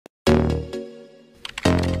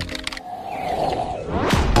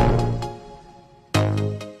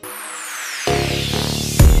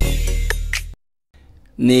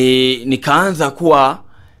nikaanza kuwa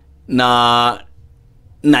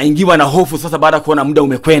naingiwa na hofu sasa baada kuona muda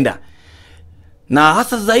umekwenda. Na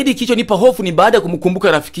hasa zaidi kilichonipa hofu ni baada ya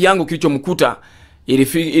kumkumbuka rafiki yangu kilichomkuta.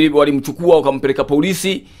 Ili walimchukua wakampeleka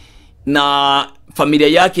polisi na familia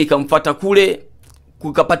yake ikamfuata kule,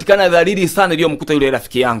 kukapatikana dalili sana iliyomkuta yule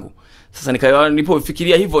rafiki yangu. Sasa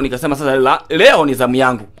nilipofikiria hivyo nikasema sasa leo ni zamu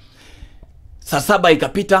yangu. Saa 7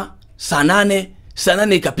 ikapita, saa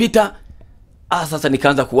 8 ikapita. Sasa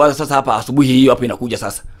nikaanza kuwaza sasa hapa asubuhi hiyo hapo inakuja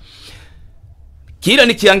sasa. Kila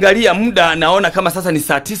nikiangalia muda naona kama sasa ni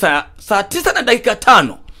saa 9 na dakika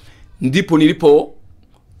 5. Ndipo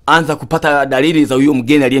nilipoanza kupata dalili za huyo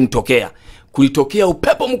mgeni aliyenitokea. Kulitokea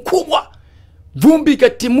upepo mkubwa. Vumbi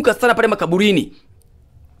ikatimuka sana pale makaburini.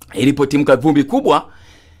 Ilipotimuka vumbi kubwa,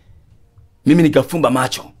 mimi nikafumba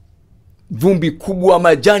macho. Vumbi kubwa,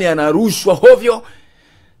 majani yanarushwa hovyo.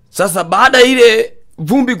 Sasa baada ile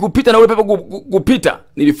vumbi kupita na ule pepo kupita,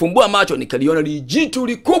 nilifumbua macho nikaliona lijitu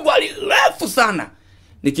likubwa lirefu sana.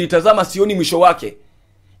 Nikitazama sioni mwisho wake.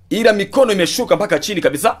 Ila mikono imeshuka mpaka chini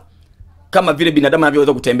kabisa kama vile binadamu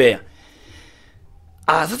anavyoweza kutembea.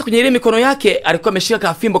 Sasa kwenye ile mikono yake alikuwa ameshika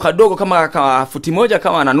kafimbo kadogo kama futi moja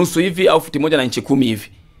kama na nusu hivi au futi moja na inchi 10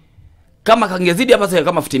 hivi. Kama kangezidi hapa sasa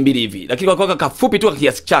kama futi 2 hivi, lakini kwa kafupi tu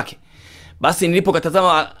kiasi chake. Basi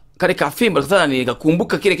nilipokatazama kale kafimbo sasa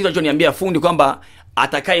nikakumbuka kile kitu alichoniambia fundi kwamba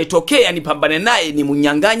atakayetokea nipambane naye ni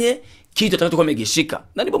mnyanganye kitu atakachokuwa amegishika.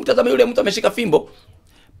 Na nilipomtazama yule mtu ameshika fimbo,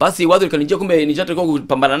 basi wazo likanijia kumbe nijatakiwa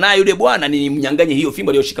kupambana naye yule bwana ni mnyanganye hiyo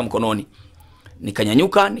fimbo aliyoshika mkononi.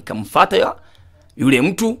 Nikanyanyuka nikamfuata yule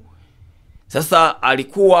mtu. Sasa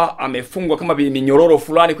alikuwa amefungwa kama minyororo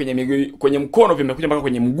fulani kwenye mkono, vimekuja mpaka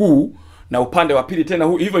kwenye mguu, na upande wa pili tena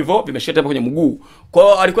hivyo hivyo vimeshika kwenye mguu. Kwa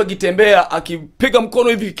hiyo alikuwa akitembea akipiga mkono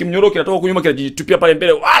hivi kimnyororo kinatoka kunyuma kinajitupia pale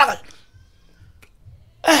mbele.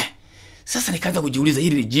 Sasa nikaanza kujiuliza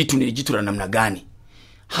hili jitu la namna gani?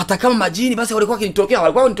 Hata kama majini basi walikuwa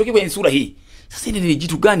wanitokea kwenye sura hii. Sasa hili ni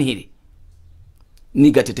jitu gani hili?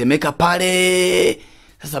 Nikatetemeka pale.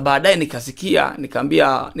 Sasa baadaye nikasikia,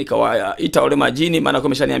 nikawaita wale majini, maana kwa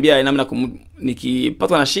ameshaniambia namna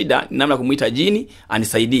nikipatwa na shida namna kumuita jini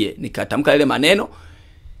anisaidie. Nikatamka ile maneno.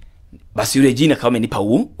 Basi yule jini akawa amenipa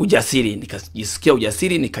ujasiri, nikajisikia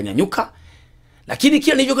ujasiri, nikanyanyuka. Lakini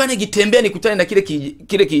kila nilivyokuwa nikitembea nikutane na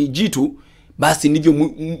kile kijitu, basi ndivyo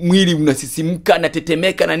mwili unasisimka na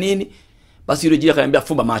tetemeka na nini. Basi yule jini akaniambia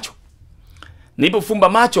fumba macho. Nilipofumba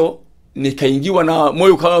macho nikaingiwa na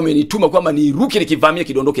moyo kama umenituma kwamba niruke nikivamia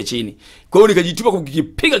kidondoke chini. Kwa hiyo nikajituma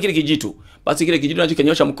kukipiga kile kijitu. Basi kile kijitu nacho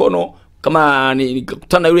kanyosha mkono kama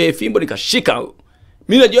nikakutana yule fimbo nikashika.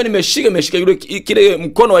 Mimi najua nimeshika yule kile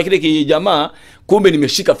mkono wa kile kijamaa, kumbe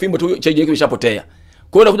nimeshika fimbo tu chenye kimeshapotea.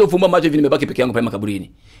 Kwa hiyo nakuja kufumba macho hivi nimebaki peke yangu pale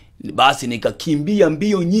makaburini. Basi nikakimbia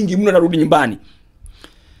mbio nyingi mno narudi nyumbani.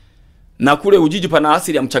 Na kule Ujiji pana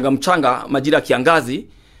asili ya mchanga majira ya kiangazi.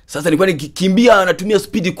 Sasa nilikuwa nikikimbia natumia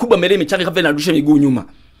speed kubwa mbele michanga kama inarudisha miguu nyuma.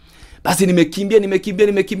 Basi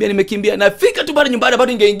nimekimbia nafika tu pale nyumbani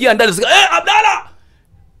bado ningeingia ndani Abdalla.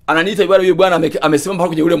 Ananiita yule bwana amesimama pale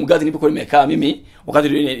kwenye ule mgazi nilipokuwa nimekaa mimi wakati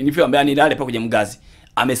nilipoambia nilale pale kwenye mgazi.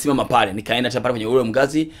 Amesimama pale, nikaenda tena pale kwenye ule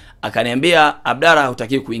mgazi, akaniambia Abdalla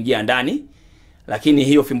hutaki kuingia ndani, lakini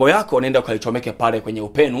hiyo fimbo yako nenda ukaichomeke pale kwenye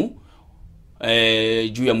upenu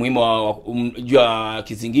juu ya muhimu juu ya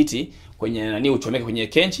kizingiti kwenye uchomeke kwenye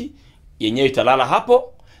kenchi, yenyewe italala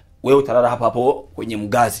hapo, wewe utalala hapo kwenye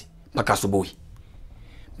mgazi mpaka asubuhi.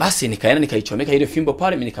 Basi nikaenda nikaichomeka ile fimbo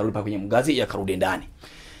pale, mimi nikarudi pale kwenye mgazi yakarudi ndani.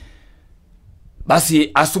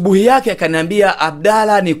 Basi asubuhi yake akaniambia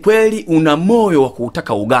Abdalla, ni kweli una moyo wa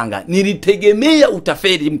kutaka uganga. Nilitegemea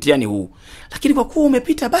utafeli mtihani huu, lakini kwa kuwa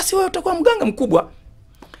umepita basi wewe utakuwa mganga mkubwa.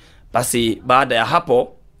 Basi baada ya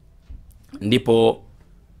hapo ndipo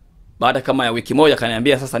baada kama ya wiki moja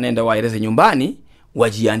akaniambia sasa nenda waeleze nyumbani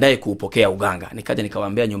wajiandae kuupokea uganga. Nikaja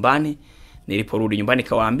nikawaambia nyumbani. Niliporudi nyumbani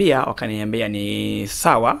kawaambia, wakaniambia ni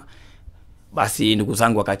sawa. Basi ndugu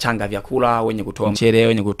zangu wakachanga vyakula, wenye kutoa mchele,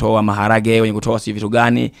 wenye kutoa maharage, wenye kutoa si vitu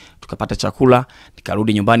gani, tukapata chakula.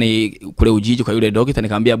 Nikarudi nyumbani kule Ujiji kwa yule daktari,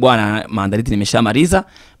 nikamwambia bwana maandalizi nimeshamaliza.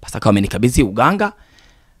 Basi akawa amenikabidhi uganga.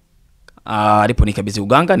 Aliponikabidhi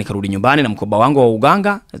uganga nikarudi nyumbani na mkoba wangu wa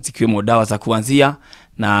uganga, zikiwemo dawa za kuanzia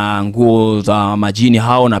na nguo za majini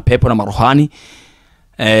hao na pepo na marohani.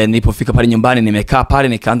 Nilipofika pale nyumbani nimekaa pale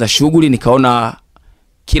nikaanza shughuli. Nikaona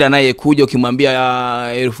kila naye kuja ukimwambia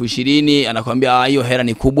 20,000 anakuambia hiyo hela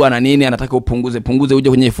ni kubwa na nini, anataka upunguze uje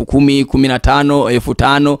kwenye 10,000, 15,000,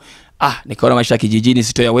 5,000. Nikaona maisha kijijini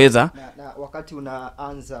sitoyaweza. Na wakati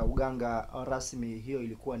unaanza uganga rasmi hiyo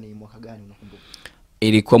ilikuwa ni mwaka gani unakumbuka?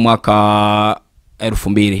 Ilikuwa mwaka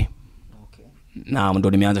 2000. Okay. Na ndo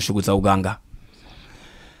nimeanza shughuli za uganga.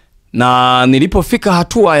 Na nilipofika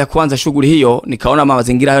hatua ya kuanza shughuli hiyo, nikaona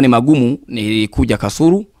mazingira hayo ni magumu, nilikuja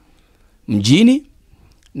Kasulu mjini,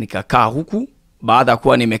 nikakaa huku. Baada ya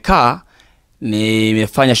kuwa nimekaa,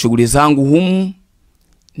 nimefanya shughuli zangu humu,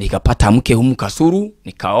 nikapata mke humu Kasulu,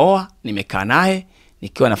 nikaoa, nimekaa naye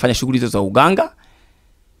nikiwa nafanya shughuli hizo za uganga.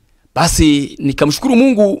 Basi nikamshukuru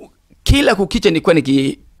Mungu, kila kukicha nilikuwa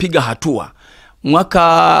nikipiga hatua.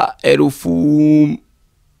 Mwaka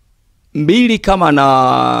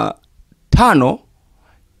 2005,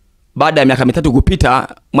 baada ya miaka mitatu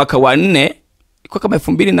kupita, mwaka wa 4, kwa kama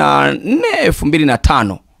 2004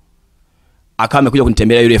 2005, akawa amekuja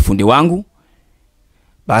kunitembelea yule fundi wangu.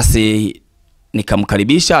 Basi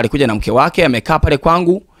nikamkaribisha, alikuja na mke wake, amekaa pale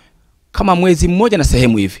kwangu kama mwezi mmoja na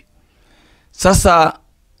sehemu hivi. Sasa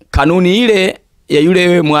kanuni ile ya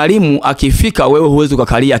yule mwalimu, akifika wewe huwezi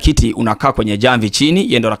kukalia kiti, unakaa kwenye jamvi chini,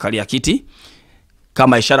 yeye ndo anakalia kiti,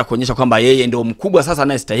 kama ishara kuonyesha kwamba yeye ndo mkubwa sasa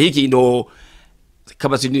anayestahili, ndo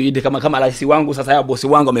kama rais wangu sasa, ya bosi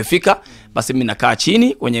wangu amefika, basi mimi nakaa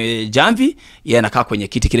chini kwenye jamvi, yeye anakaa kwenye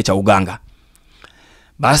kiti kile cha uganga.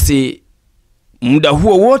 Basi muda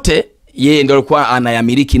huo wote yeye ndio alikuwa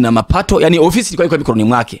anayamiliki na mapato, yani ofisi ilikuwa iko mikononi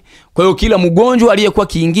mwake. Kwa hiyo kila mgonjwa aliyekuwa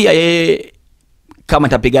kiingia, yeye kama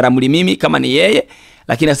tapiga ramli mimi, kama ni yeye,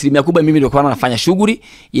 lakini asilimia kubwa mimi ndio kwa nafanya shughuli,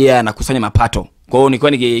 yeye anakusanya mapato. Kwa hiyo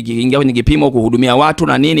nilikuwa nikiingia kwenye kipimo kuhudumia watu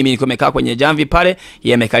na nini, mimi nilikuwa nimekaa kwenye jamvi pale,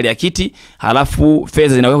 yeye amekalia kiti, halafu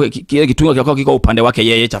fedha zinawekwa, kile kitunga kiko upande wake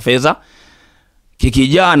yeye cha fedha.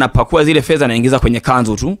 Kikijaa anapakua zile fedha na ingiza kwenye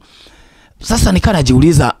kanzu tu. Sasa nikaa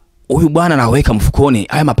najiuliza, huyu bwana anaweka mfukoni,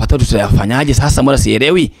 haya mapato tutayafanyaje sasa, mbona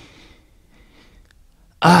sielewi?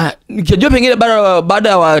 Nikijua pengine baada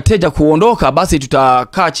ya wateja kuondoka, basi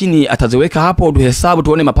tutakaa chini, ataziweka hapo, tuhesabu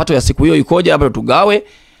tuone mapato ya siku hiyo ikoje, hapo tugawe.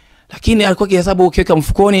 Lakini alikuwa kihesabu ukiweka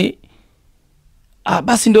mfukoni,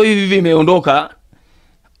 basi ndio hivi imeondoka.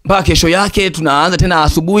 Mpaka kesho yake tunaanza tena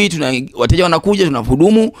asubuhi, wateja wanakuja,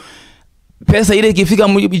 tunahudumu. Pesa ile ikifika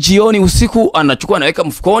jioni, usiku, anachukua anaweka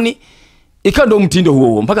mfukoni. Ikawa ndo mtindo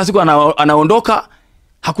huo mpaka siku anaondoka,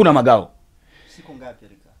 hakuna magao. Siku ngapi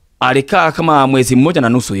alikaa? Alikaa kama mwezi mmoja na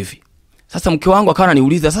nusu hivi. Sasa mke wangu akawa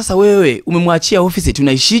ananiuliza, sasa wewe umemwachia ofisi,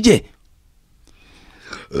 tunaishije?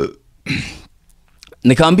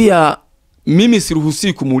 Nikamwambia mimi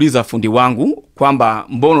siruhusi kumuuliza fundi wangu kwamba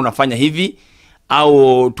mbona unafanya hivi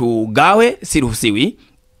au tugawe, siruhusiwi.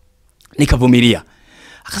 Nikavumilia.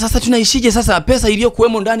 Sasa tunaishije sasa, pesa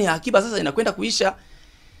iliyokuwemo ndani ya akiba sasa inakwenda kuisha,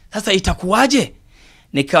 sasa itakuwaje?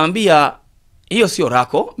 Nikamwambia hiyo sio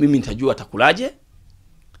rako, mimi nitajua atakulaje.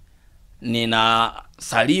 Nina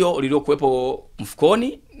salio lililokuepo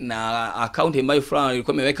mfukoni na account ambayo fulani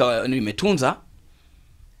ilikuwa imeweka nimetunza.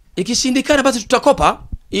 Ikishindikana basi tutakopa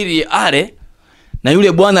ili ale. Na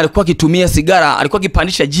yule bwana alikuwa akitumia sigara, alikuwa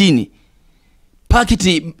akipandisha jini.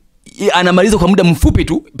 Pakiti anamaliza kwa muda mfupi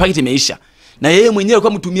tu, pakiti imeisha. Na yeye mwenyewe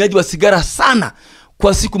alikuwa mtumiaji wa sigara sana.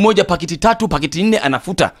 Kwa siku moja pakiti 3, pakiti 4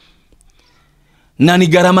 anafuta. Na ni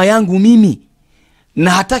gharama yangu mimi.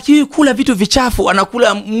 Na hataki kula vitu vichafu,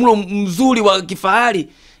 anakula mlo mzuri wa kifahari.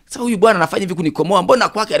 Sasa huyu bwana anafanya hivi kunikomoa. Mbona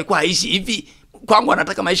kwake alikuwa haishi hivi? Kwangu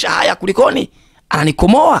anataka maisha haya kulikoni?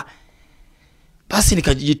 Ananikomoa. Basi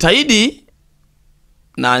nikajitahidi,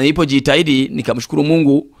 na nilipojitahidi nikamshukuru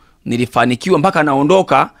Mungu, nilifanikiwa mpaka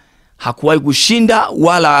anaondoka. Hakuwahi kushinda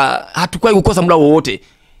wala hatukuwahi kukosa mlo wowote.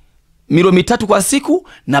 Milo 3 kwa siku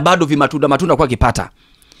na bado matunda kwa kipata.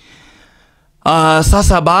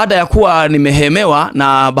 Sasa baada ya kuwa nimehemewa,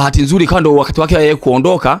 na bahati nzuri kando wakati wake yeye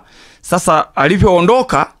kuondoka. Sasa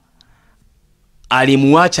alivyoondoka,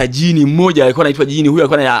 alimuacha jini mmoja, alikuwa anaitwa jini. Huyu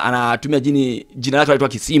alikuwa anatumia jina lake anaitwa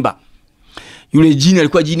Kisimba. Yule jini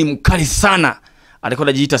alikuwa jini mkali sana, alikuwa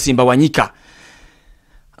anajiita Simba Wanyika.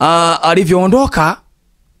 Alivyoondoka,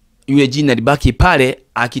 yule jini alibaki pale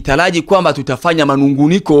akitaraji kwamba tutafanya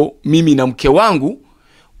manunguniko mimi na mke wangu,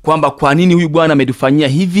 kwamba kwa nini huyu bwana amedufanyia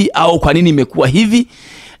hivi au kwa nini imekuwa hivi.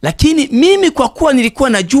 Lakini mimi kwa kuwa nilikuwa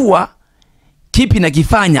najua kipi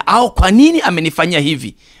nakifanya au kwa nini amenifanyia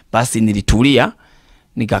hivi, basi nilitulia,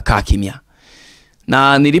 nikakaa kimya.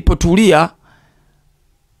 Na nilipotulia,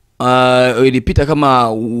 ilipita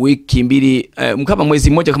kama wiki 2, kama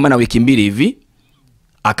mwezi mmoja kama na wiki 2 hivi,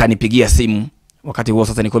 akanipigia simu. Wakati huo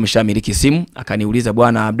sasa nilikuwa nimeshamiliki simu. Akaniuliza,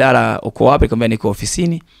 bwana Abdalla uko wapi? Nikamwambia niko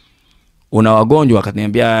ofisini. Una wagonjwa?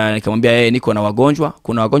 Akaniambia. Nikamwambia niko na wagonjwa.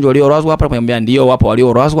 Kuna wagonjwa waliolazwa hapa? Nikamwambia ndio, wapo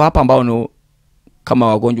waliolazwa hapa ambao ni kama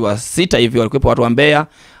wagonjwa 6 hivi. Walikuwepo watu wa Mbeya,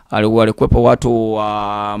 walikuwepo watu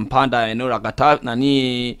wa Mpanda eneo la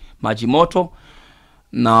Maji Moto,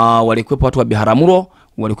 na walikuwepo watu wa Biharamulo,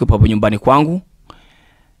 walikuwepo hapo nyumbani kwangu.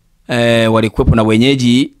 Walikuwepo na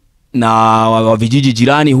wenyeji na wa vijiji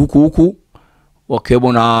jirani huku.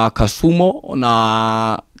 wakiwemo na Kasumo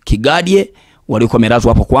na Kigadye walikuwa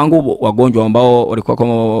wamelazwa hapo kwangu, wagonjwa ambao walikuwa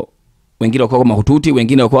kama wengine walikuwa mahututi,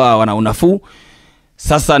 wengine walikuwa wana unafuu.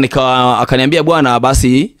 Sasa akaniambia bwana,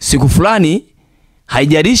 basi siku fulani,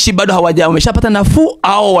 haijalishi bado wameshapata nafuu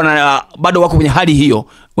au bado wako kwenye hali hiyo,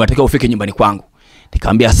 unatakiwa ufike nyumbani kwangu.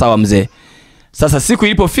 Nikamwambia sawa mzee. Sasa siku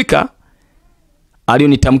ilipofika,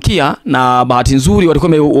 alionitamkia, na bahati nzuri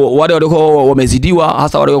walikuwa wamezidiwa,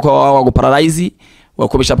 hasa wale walikuwa wako paralyze,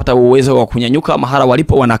 walikuwa wameshapata uwezo wa kunyanyuka mahali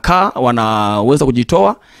walipo, wanakaa, wanaweza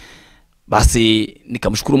kujitoa. Basi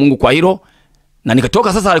nikamshukuru Mungu kwa hilo, na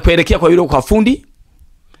nikatoka sasa kuelekea kwa yule kwa fundi.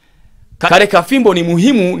 Kale kafimbo ni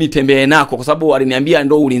muhimu nitembee nako, kwa sababu aliniambia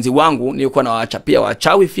ndo ulinzi wangu. Nilikuwa nawachapia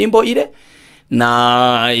wachawi fimbo ile,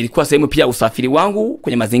 na ilikuwa sehemu pia usafiri wangu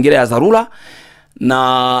kwenye mazingira ya dharura.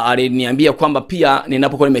 Na aliniambia kwamba pia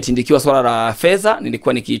ninapokuwa nimetindikiwa swala la fedha,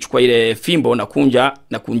 nilikuwa nikichukua ile fimbo na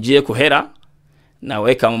kunjie hela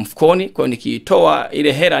naweka mfukoni. Kwa hiyo nikitoa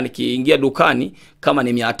ile hela, nikiingia dukani kama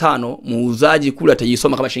ni 500, muuzaji kule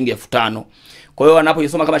atajisoma kama shilingi 5000. Kwa hiyo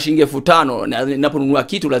anapoisoma kama shilingi 5000, na ninaponunua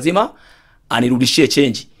kitu lazima anirudishie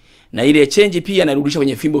change, na ile change pia narudisha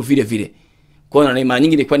kwenye fimbo vile vile. Kwa hiyo mara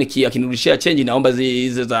nyingi nilikuwa akinirudishia change, naomba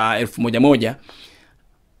hizo za 1000,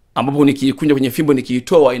 ambapo nikikunja kwenye fimbo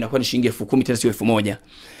nikiitoa inakuwa ni shilingi 10000 tena sio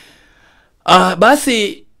 1000.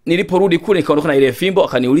 Basi niliporudi kule nikaondoka na ile fimbo.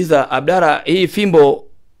 Akaniuliza, Abdara, hii fimbo,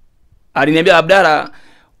 aliniambia Abdara,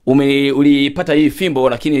 ulipata hii fimbo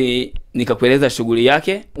lakini nikakueleza shughuli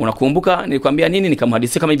yake, unakumbuka? Nilikwambia nini?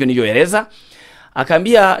 Nikamhadithia kama hivyo nilivyoeleza.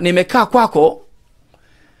 Akaambia, nimekaa kwako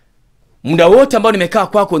muda wote ambao nimekaa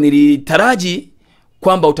kwako, nilitaraji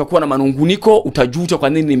kwamba utakuwa na manunguniko, utajuta kwa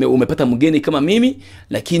nini umepata mgeni kama mimi,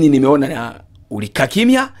 lakini nimeona ulikaa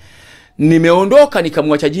kimya. Nimeondoka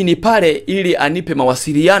nikamwacha jini pale ili anipe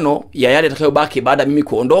mawasiliano ya yale atakayobaki baada mimi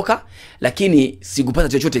kuondoka, lakini sikupata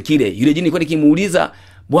chochote kile. Yule jini kwa nikimuuliza,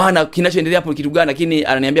 bwana, kinachoendelea hapo kitu gani? Lakini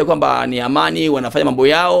ananiambia kwamba ni amani, wanafanya mambo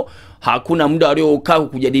yao, hakuna muda waliokaa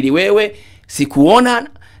kujadili wewe. Sikuona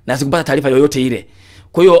na sikupata taarifa yoyote ile.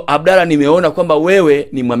 Kwa hiyo Abdalla, nimeona kwamba wewe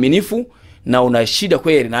ni mwaminifu na una shida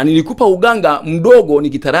kweli, na nilikupa uganga mdogo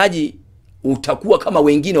nikitaraji utakuwa kama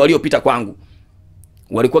wengine waliopita kwangu.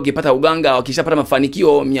 Walikuwa wakipata uganga, wakishapata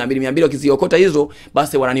mafanikio 200 wakiziokota hizo,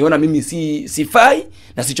 basi wananiona mimi sifai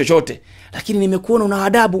na si chochote. Lakini nimekuona una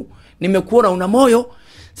adabu, nimekuona una moyo.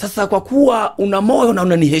 Sasa kwa kuwa una moyo na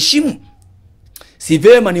unaniheshimu, si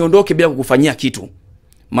vema niondoke bila kukufanyia kitu.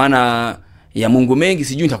 Maana ya Mungu mengi,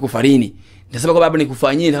 sijui nitakufa lini. Nitasema kwa baba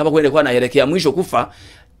nikufanyie, nitakapo kwenda kwa naelekea mwisho kufa,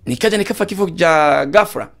 nikafa kifo cha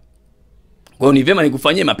ghafla. Kwa hiyo ni vema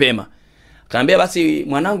nikufanyie mapema. Kaambia, basi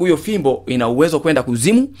mwanangu, hiyo fimbo ina uwezo kwenda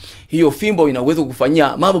kuzimu. Hiyo fimbo ina uwezo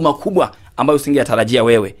kukufanyia mambo makubwa ambayo usingetarajia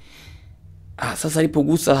wewe. Sasa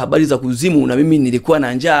alipogusa habari za kuzimu, na mimi nilikuwa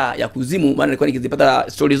na njaa ya kuzimu, maana nilikuwa nikizipata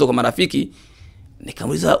stories hizo kwa marafiki.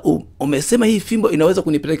 Nikamuuliza, umesema hii fimbo inaweza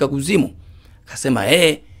kunipeleka kuzimu? Akasema,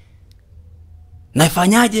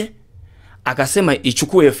 naifanyaje? Akasema,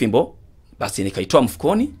 ichukue hiyo fimbo. Basi nikaitoa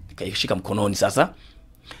mfukoni, nikaishika mkononi. Sasa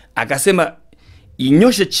akasema,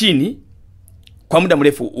 inyoshe chini kwa muda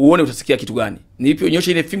mrefu uone utasikia kitu gani.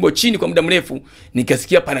 Niliponyosha ile fimbo chini kwa muda mrefu,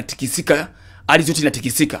 nikasikia panatikisika, ardhi yote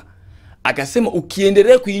inatikisika. Akasema,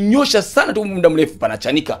 ukiendelea kuinyosha sana tu muda mrefu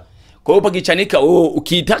panachanika. Kwa hiyo pakichanika,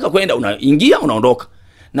 ukitaka kwenda unaingia unaondoka,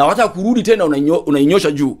 na hata kurudi tena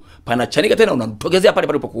unainyosha juu, panachanika tena unatokezea pale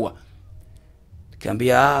palipokuwa.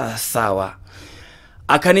 Nikamwambia sawa.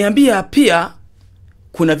 Akaniambia pia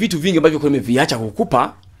kuna vitu vingi ambavyo nimeviacha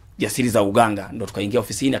kukupa ya siri za uganga. Ndio tukaingia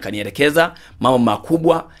ofisini, akanielekeza mambo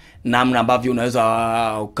makubwa, namna ambavyo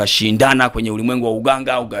unaweza ukashindana kwenye ulimwengu wa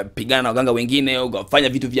uganga, ukapigana na waganga wengine, ukafanya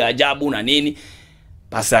vitu vya ajabu na nini.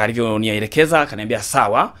 Basi alivyonielekeza akaniambia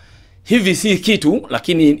sawa, hivi si kitu,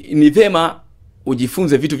 lakini ni vema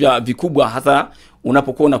ujifunze vitu vya vikubwa, hasa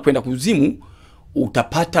unapokuwa unakwenda kuzimu.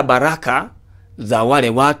 Utapata baraka za wale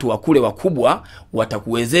watu wa kule wakubwa,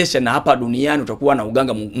 watakuwezesha, na hapa duniani utakuwa na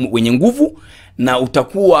uganga wenye nguvu na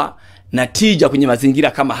utakuwa na tija kwenye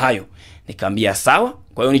mazingira kama hayo. Nikamwambia sawa.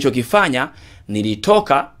 Kwa hiyo nilichokifanya,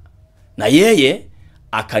 nilitoka na yeye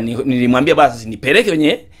nilimwambia basi nipeleke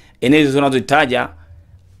kwenye eneo hizo zinazozitaja,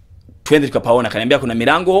 twende tukapaona. Akaniambia kuna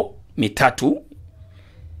milango 3,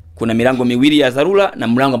 kuna milango 2 ya dharura na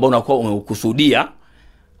mlango ambao unakuwa umekusudia,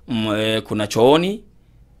 kuna chooni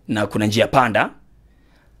na kuna njia panda.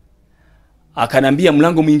 Akanambia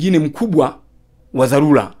mlango mwingine mkubwa wa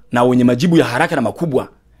dharura na wenye majibu ya haraka na makubwa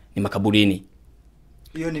ni makaburini.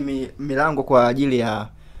 Hiyo ni milango kwa ajili ya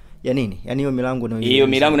nini? Yaani hiyo milango na hiyo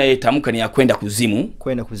milango inayotamka ni ya kwenda kuzimu.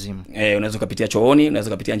 Kwenda kuzimu. Unaweza kupitia chooni,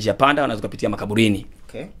 unaweza kupitia njia panda, unaweza kupitia makaburini.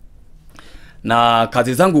 Okay. Na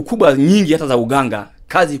kazi zangu kubwa nyingi hata za uganga,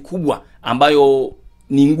 kazi kubwa ambayo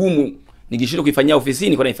ni ngumu nikishindwa kuifanyia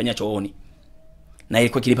ofisini kwa naifanyia chooni. Na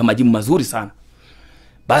ilikuwa kilipa majibu mazuri sana.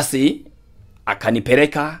 Basi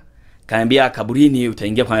akanipeleka, kaniambia kaburini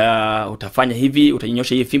utaingia kwa utafanya hivi,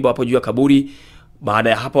 utanyosha hii fimbo hapo juu ya kaburi. Baada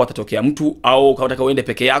ya hapo watatokea mtu, au kama unataka uende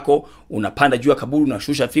peke yako, unapanda juu ya kaburi,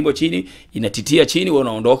 unashusha fimbo chini, inatitia chini, wewe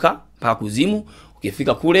unaondoka mpaka kuzimu.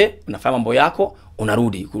 Ukifika kule unafanya mambo yako,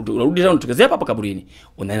 unarudi tena unatokezea hapa kaburini,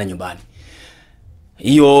 unaenda nyumbani.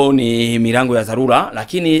 Hiyo ni milango ya dharura,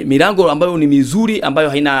 lakini milango ambayo ni mizuri, ambayo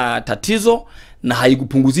haina tatizo na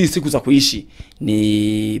haikupunguzii siku za kuishi,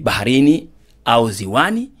 ni baharini au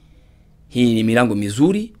ziwani. Hii ni milango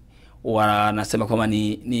mizuri. Wanasema kwamba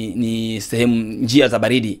ni sehemu, njia za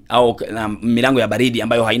baridi au milango ya baridi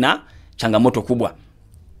ambayo haina changamoto kubwa.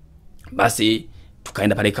 Basi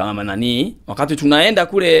tukaenda pale kama nani, wakati tunaenda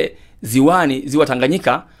kule ziwani, ziwa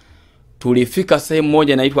Tanganyika, tulifika sehemu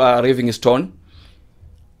moja inaitwa Livingstone.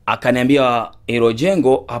 Akaniambia hilo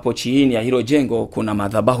jengo, hapo chini ya hilo jengo kuna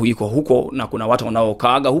madhabahu iko huko, na kuna watu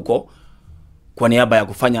wanaokaaga huko kwa niaba ya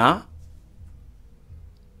kufanya,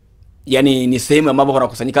 yani ni sehemu ambapo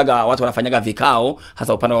wanakusanyikaga watu, wanafanyaga vikao,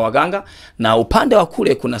 hasa upande wa waganga. Na upande wa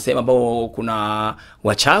kule kuna sehemu ambapo kuna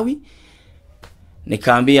wachawi.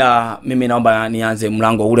 Nikaambia mimi naomba nianze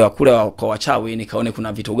mlango ule wa kule kwa wachawi, nikaone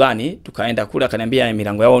kuna vitu gani. Tukaenda kule, akaniambia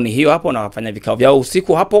milango yao ni hiyo hapo, na wafanya vikao vyao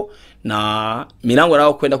usiku hapo, na milango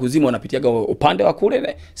yao kwenda kuzimu wanapitiaga upande wa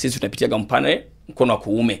kule, sisi tunapitiaga upande mkono wa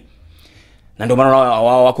kuume. Na ndio maana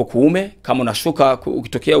wao wako kuume. Kama unashuka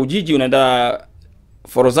ukitokea Ujiji unaenda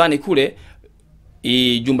Forozani kule,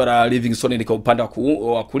 hii jumba la Livingstone liko upande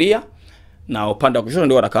wa kulia, na upande wa kushoto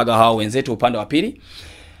ndio wanakaaga hao wenzetu upande wa pili.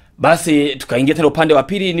 Basi tukaingia tena upande wa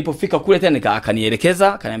pili. Nilipofika kule tena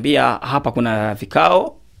akanielekeza, akaniambia hapa kuna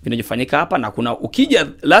vikao vinajifanyika hapa, na kuna ukija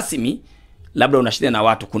rasmi, labda una shida na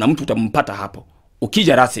watu, kuna mtu utampata hapo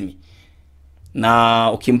ukija rasmi,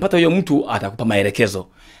 na ukimpata huyo mtu atakupa maelekezo.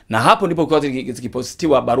 Na hapo ndipo kwa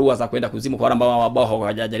zikipostiwa barua za kwenda kuzimu kwa wale ambao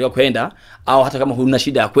hawajajaliwa kwenda, au hata kama huna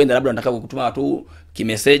shida ya kwenda, labda unataka kutuma watu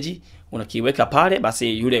kimeseji, unakiweka pale,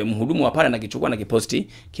 basi yule mhudumu wa pale anakichukua na kiposti,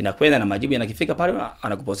 kinakwenda na majibu yanakifika pale,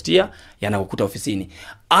 anakupostia, yanakukuta ofisini.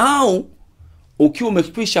 Au ukiwa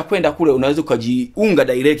umekwisha kwenda kule, unaweza kujiunga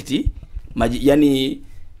direct, yani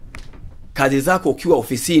kazi zako ukiwa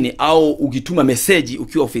ofisini, au ukituma message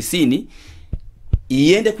ukiwa ofisini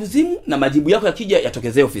iende kuzimu, na majibu yako yakija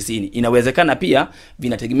yatokezee ofisini. Inawezekana pia,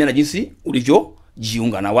 vinategemea na jinsi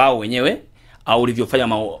ulivyojiunga na wao wenyewe, au ulivyofanya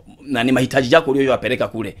ni mahitaji yako uliyowapeleka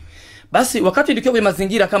kule. Basi wakati nilikuwa kwenye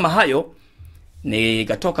mazingira kama hayo,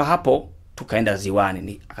 nikatoka hapo tukaenda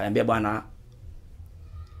ziwani. Akaniambia bwana,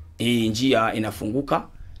 hii njia inafunguka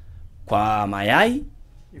kwa mayai.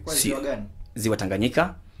 Ziwa gani? Ziwa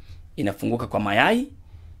Tanganyika. Inafunguka kwa mayai,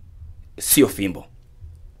 sio fimbo.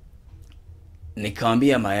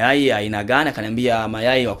 Nikamwambia mayai aina gani? Akaniambia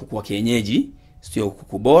mayai wa kuku wa kienyeji, sio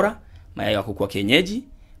kuku bora, mayai wa kuku wa kienyeji,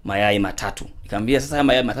 mayai matatu. Nikamwambia sasa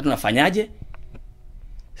mayai matatu nafanyaje?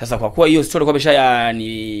 Sasa kwa kuwa hiyo story kwa besha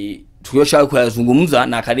ni tuliyosha kuzungumza,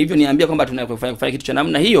 na kalivyo niambia kwamba tunafanya kitu cha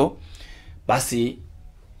namna hiyo, basi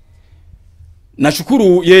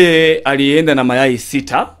nashukuru yeye alienda na mayai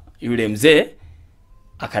 6. Yule mzee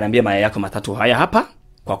akaniambia mayai yako matatu haya hapa,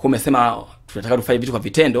 kwa kuwa umesema tunataka tufanye vitu kwa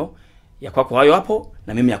vitendo, ya kwako hayo hapo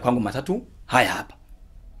na mimi ya kwangu matatu haya hapa.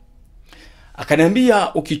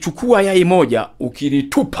 Akaniambia ukichukua yai moja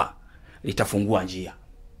ukilitupa litafungua njia,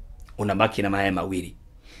 unabaki na mayai mawili.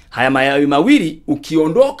 Haya mayai mawili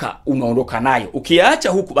ukiondoka unaondoka nayo, ukiacha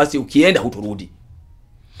huku basi ukienda huturudi.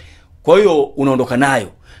 Kwa hiyo unaondoka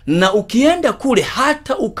nayo, na ukienda kule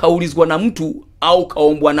hata ukaulizwa na mtu au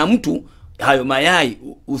kaombwa na mtu hayo mayai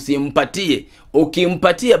usimpatie.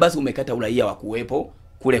 Ukimpatia basi umekata uraia wa kuwepo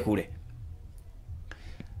kule kule.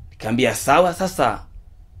 Nikamwambia sawa. Sasa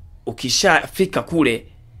ukishafika kule,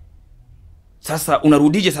 sasa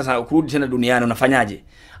unarudije? Sasa kurudi tena duniani unafanyaje?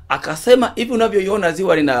 Akasema hivi unavyoiona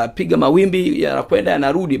ziwa linapiga mawimbi yanakwenda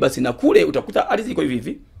yanarudi, basi na kule utakuta ardhi iko hivi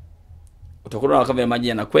hivi, utakuta kama maji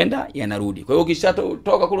yanakwenda yanarudi. Kwa hiyo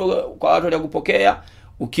ukishatoka kule kwa watu waliokupokea,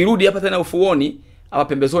 ukirudi hapa tena ufuoni hapa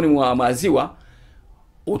pembezoni mwa maziwa,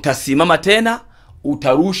 utasimama tena,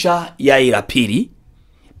 utarusha yai la pili,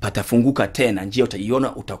 patafunguka tena njia,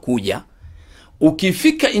 utaiona, utakuja.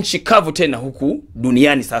 Ukifika nchi kavu tena huku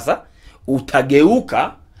duniani sasa,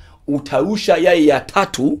 utageuka, utarusha yai ya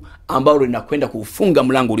 3 ambalo linakwenda kufunga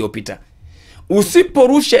mlango uliopita.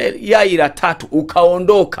 Usiporusha yai la 3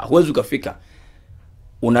 ukaondoka, huwezi ukafika.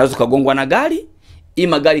 Unaweza kugongwa na gari,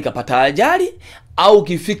 ima gari kapata ajali, au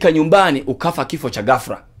ukifika nyumbani ukafa kifo cha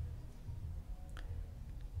ghafla.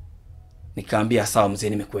 Nikamwambia sawa mzee,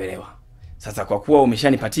 nimekuelewa. Sasa kwa kuwa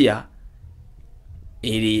umeshanipatia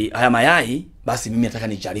ili haya mayai, basi mimi nataka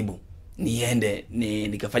nijaribu. Niende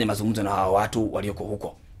nikafanya mazungumzo na hao watu walioko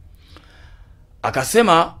huko.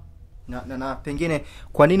 Akasema na pengine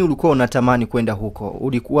kwa nini ulikuwa unatamani kwenda huko?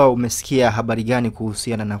 Ulikuwa umesikia habari gani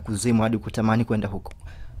kuhusiana na kuzimu hadi kutamani kwenda huko?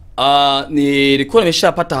 Nilikuwa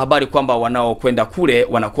nimeshapata habari kwamba wanaokwenda kule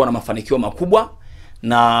wanakuwa na mafanikio makubwa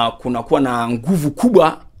na kunakuwa na nguvu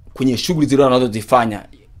kubwa kwenye shughuli zile wanazozifanya.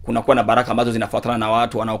 Kunakuwa na baraka ambazo zinafuatana na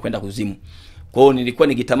watu wanaokwenda kuzimu. Kwa hiyo nilikuwa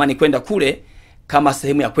nikitamani kwenda kule kama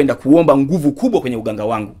sehemu ya kwenda kuomba nguvu kubwa kwenye uganga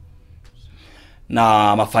wangu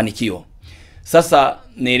na mafanikio. Sasa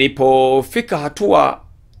nilipofika hatua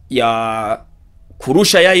ya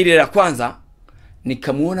kurusha yai ile la kwanza,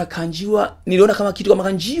 nikamuona kanjiwa, niliona kama kitu kama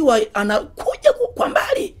kanjiwa anakuja kwa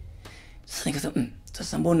mbali. Sasa nikasema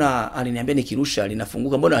sasa mbona aliniambia nikirusha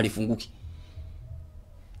linafunguka, mbona halifunguki?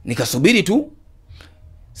 Nikasubiri tu.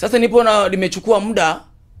 Sasa nilipoona limechukua muda,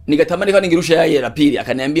 nikatamani kama ningirusha yai la pili.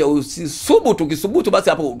 Akaniambia usisubutu, ukisubutu basi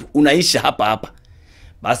hapo unaisha hapa.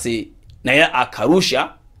 Basi na yeye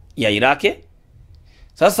akarusha yai lake.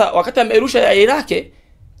 Sasa wakati amerusha yai lake,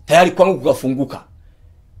 tayari kwangu kukafunguka.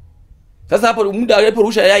 Sasa hapo muda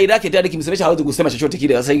aliporusha yai lake tayari kimsemesha hawezi kusema chochote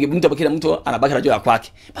kile. Sasa kila mtu anabaki anajua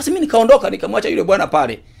kwake. Basi mimi nikaondoka, nikamwacha yule bwana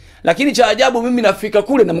pale. Lakini cha ajabu mimi nafika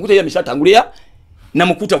kule na mkuta yeye ameshatangulia, na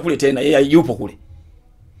mkuta kule tena yeye yupo kule.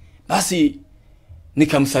 Basi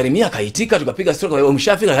nikamsalimia, akaitika, tukapiga story. Wewe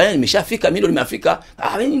umeshafika? Nimeshafika, mimi ndo nimefika.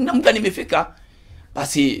 Mimi na muda nimefika.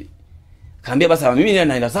 Basi kaambia basi mimi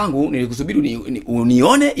naenda zangu, nilikusubiri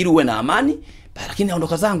unione ili uwe na amani, lakini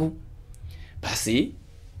naondoka zangu. Basi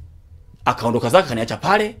akaondoka zake, kaniacha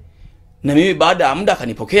pale. Na mimi baada ya muda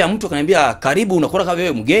akanipokea mtu, akaniambia karibu, unakuwa kama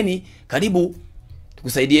wewe mgeni, karibu.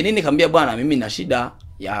 Tukusaidie nini? Kaambia bwana, mimi nina shida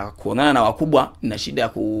ya kuonana na wakubwa, nina shida ya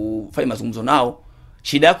kufanya mazungumzo nao.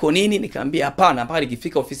 Shida yako nini? Nikaambia hapana, mpaka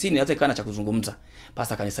nikifika ofisini naweza kana cha kuzungumza.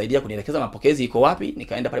 Basi akanisaidia kunielekeza mapokezi iko wapi.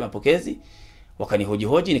 Nikaenda pale mapokezi,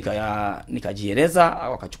 wakanihoji nikajieleza,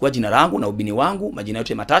 wakachukua jina langu na ubini wangu, majina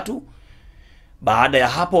yote matatu. Baada ya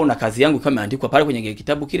hapo na kazi yangu kama imeandikwa pale kwenye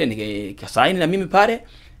kitabu kile, nikasaini na mimi pale.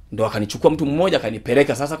 Ndio akanichukua mtu mmoja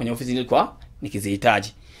akanipeleka sasa kwenye ofisi nilikuwa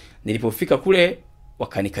nikizihitaji. Nilipofika kule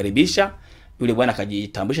wakanikaribisha, yule bwana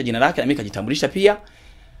akajitambulisha jina lake na mimi nikajitambulisha pia.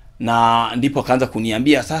 Na ndipo akaanza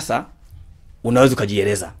kuniambia sasa unaweza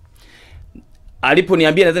kujieleza.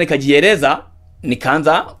 Aliponiambia naweza nikajieleza,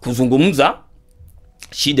 nikaanza kuzungumza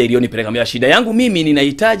shida iliyonipeleka. Nikamwambia shida yangu mimi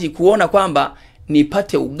ninahitaji kuona kwamba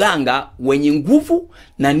nipate uganga wenye nguvu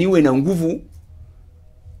na niwe na nguvu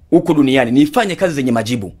huko duniani, nifanye kazi zenye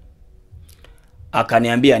majibu.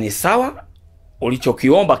 Akaniambia ni sawa,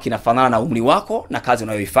 ulichokiomba kinafanana na umri wako na kazi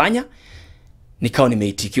unayoifanya. Nikao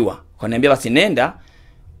nimeitikiwa. Akaniambia basi nenda,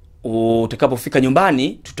 utakapofika nyumbani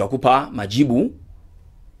tutakupa majibu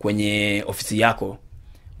kwenye ofisi yako.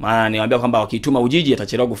 Maana niwaambia kwamba wakituma Ujiji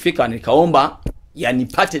atachelewa kufika. Nikaomba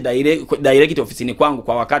nipate direct ofisini kwangu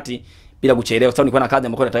kwa wakati bila kuchelewa, sababu nilikuwa na kazi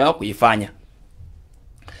ambayo nataka kuifanya.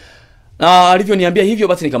 Na alivyoniambia hivyo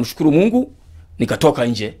basi nikamshukuru Mungu, nikatoka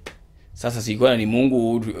nje. Sasa sikuwa ni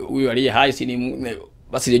Mungu huyu aliye hai, si ni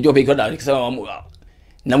basi nilijua pekee kada, nikasema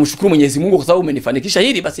namshukuru Mwenyezi Mungu kwa sababu umenifanikisha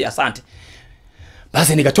hili, basi asante.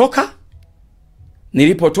 Basi nikatoka.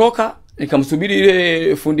 Nilipotoka nikamsubiri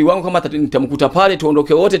ile fundi wangu kama nitamkuta pale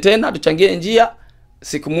tuondoke wote tena tuchangie njia.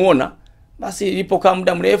 Sikumuona. Basi nilipokaa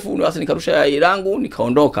muda mrefu basi nikarusha yai langu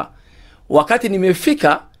nikaondoka. Wakati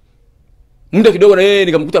nimefika muda kidogo na yeye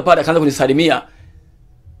nikamkuta pale akaanza kunisalimia.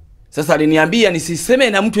 Sasa aliniambia nisiseme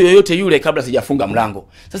na mtu yoyote yule kabla sijafunga mlango.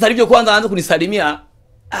 Sasa alivyo kwanza anaanza kunisalimia,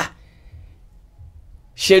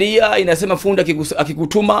 sheria inasema funda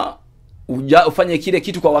akikutuma ufanye kile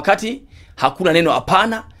kitu kwa wakati, hakuna neno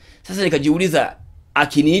hapana. Sasa nikajiuliza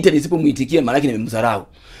akiniita nisipomuitikia maana yake nimemdharau.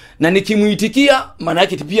 Na nikimuitikia maana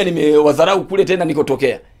yake pia nimewadharau kule tena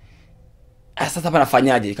nikotokea. Sasa hapa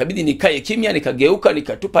nafanyaje? Ikabidi nikae kimya, nikageuka,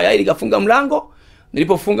 nikatupa yai, nikafunga mlango.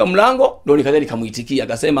 Nilipofunga mlango ndio nikaja nikamuitikia.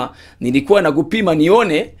 Akasema nilikuwa nakupima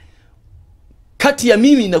nione kati ya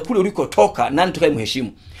mimi na kule ulikotoka nani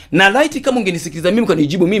tukaye na laiti kama ungenisikiliza mimi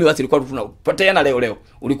kanijibu mimi basi ilikuwa tunapatana leo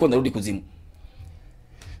ulikuwa unarudi kuzimu.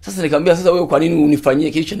 Sasa nikamwambia sasa wewe kwa nini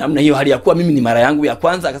unifanyie kitu namna hiyo hali ya kuwa mimi ni mara yangu ya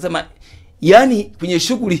kwanza? Akasema yani kwenye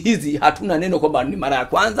shughuli hizi hatuna neno kwamba ni mara ya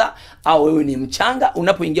kwanza au wewe ni mchanga.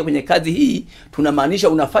 Unapoingia kwenye kazi hii tunamaanisha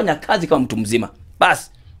unafanya kazi kama mtu mzima.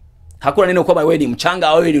 Basi hakuna neno kwamba wewe ni mchanga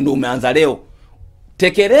au wewe ndio umeanza leo.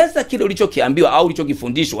 Tekeleza kile ulichokiambiwa au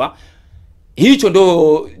ulichokifundishwa. Hicho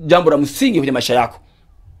ndio jambo la msingi kwenye maisha yako.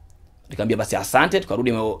 Nikamwambia basi asante,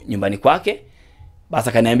 tukarudi nyumbani kwake. Basi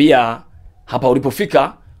akaniambia hapa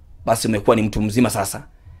ulipofika basi umekuwa ni mtu mzima sasa.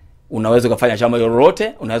 Unaweza kufanya jambo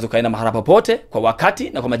lolote, unaweza kaenda mahala popote kwa wakati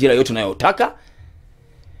na kwa majira yote unayotaka.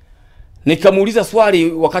 Nikamuuliza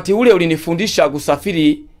swali, wakati ule ulinifundisha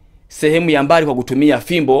kusafiri sehemu ya mbali kwa kutumia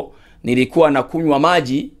fimbo, nilikuwa na kunywa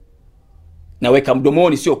maji naweka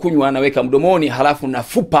mdomoni, sio kunywa, naweka mdomoni halafu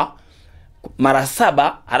nafupa mara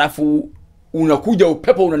 7, halafu unakuja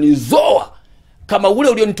upepo unanizoa kama ule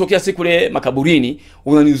ulionitokea siku ile makaburini,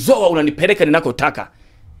 unanizoa unanipeleka ninakotaka.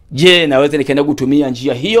 Je, naweza nikaenda kutumia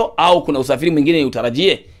njia hiyo au kuna usafiri mwingine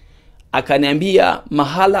utarajie? Akaniambia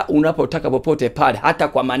mahala unapotaka popote pale, hata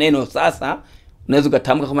kwa maneno sasa unaweza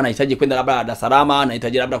kutamka kama nahitaji kwenda labda Dar es Salaam,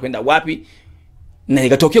 nahitaji labda kwenda wapi, na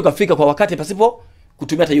ikatokea kufika kwa wakati pasipo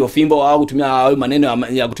kutumia hata hiyo fimbo au kutumia maneno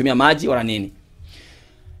ya kutumia maji wala nini.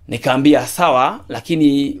 Nikaambia sawa,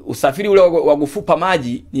 lakini usafiri ule wa kufupa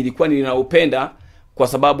maji nilikuwa ninaupenda kwa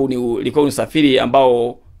sababu ulikuwa usafiri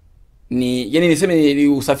ambao ni, yani niseme ni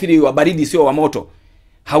usafiri wa baridi, sio wa moto.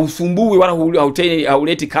 Hausumbui wala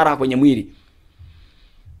hauleti kara kwenye mwili.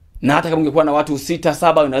 Na hata kama ungekuwa na watu 6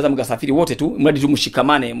 7 unaweza mkasafiri wote tu, mradi tu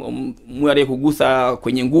mshikamane, mmoja aliye kugusa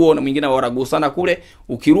kwenye nguo na mwingine wanagusana kule,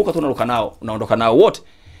 ukiruka tu unaruka nao, unaondoka nao wote.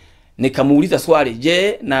 Nikamuuliza swali,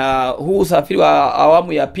 je, na huu usafiri wa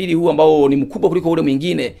awamu ya pili huu ambao ni mkubwa kuliko ule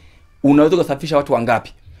mwingine unaweza kusafirisha watu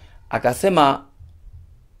wangapi? Akasema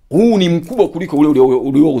huu ni mkubwa kuliko ule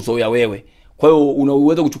uliozoea wewe. Kwa hiyo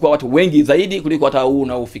unaweza kuchukua watu wengi zaidi kuliko hata huu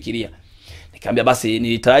unaofikiria. Nikamwambia basi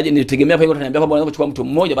nilitegemea pale utaniambia kwamba unaweza kuchukua mtu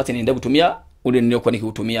mmoja, basi niende kutumia ule niliokuwa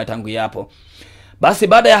nikiutumia tangu hapo. Basi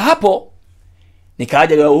baada ya hapo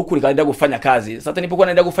nikaja huku nikaenda kufanya kazi. Sasa nilipokuwa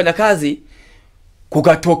naenda kufanya kazi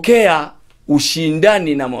kukatokea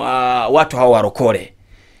ushindani na watu hao warokole.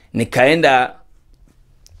 Nikaenda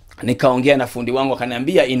nikaongea na fundi wangu,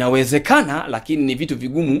 akaniambia inawezekana, lakini ni vitu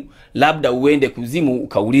vigumu, labda uende kuzimu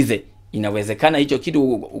ukaulize. Inawezekana hicho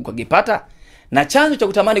kitu ukakipata? Na chanzo cha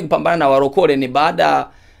kutamani kupambana na warokole ni baada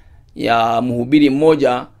ya mhubiri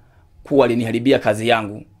mmoja kuwa aliniharibia kazi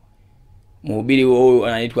yangu. Mhubiri huyo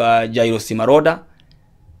anaitwa Jairus Maroda.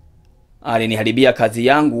 Aliniharibia kazi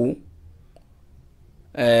yangu.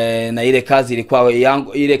 Na ile kazi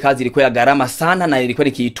ilikuwa ya gharama sana, na ilikuwa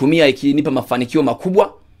nikiitumia ikinipa mafanikio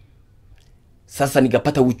makubwa. Sasa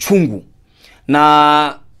nikapata uchungu.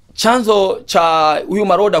 Na chanzo cha huyu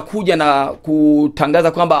Maroda kuja na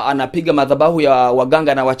kutangaza kwamba anapiga madhabahu ya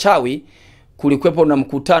waganga na wachawi, kulikuwepo na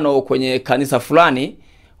mkutano kwenye kanisa fulani,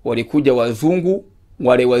 walikuja wazungu.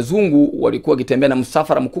 Wale wazungu walikuwa wakitembea na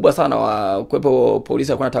msafara mkubwa sana, wa kuwepo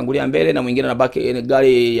polisi alikuwa anatangulia mbele na mwingine anabaki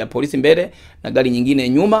gari ya polisi mbele na gari nyingine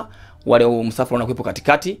nyuma, wale msafara unakuwepo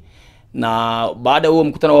katikati. Na baada ya huo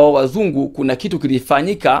mkutano wa wazungu kuna kitu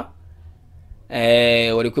kilifanyika.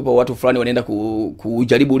 Walikuwepo watu fulani wanaenda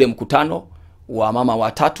kujaribu ule mkutano wa mama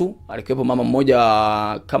watatu. Alikuwepo mama mmoja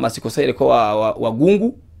kama sikosea alikuwa wa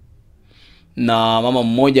Gungu, na mama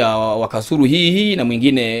mmoja wa Kasulu hii na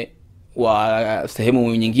mwingine wa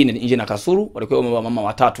sehemu nyingine nje na Kasulu. Walikuwa mama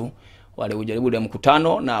watatu wale ujaribu ule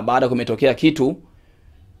mkutano, na baada kumetokea kitu,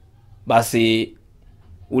 basi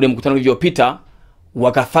ule mkutano ulivyopita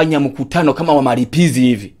wakafanya mkutano kama wa malipizi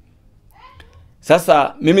hivi.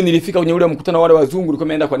 Sasa mimi nilifika kwenye ule mkutano, wale wazungu walikuwa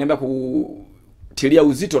wameenda kuniambia kutilia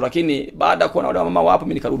uzito, lakini baada kuona wale mama wapo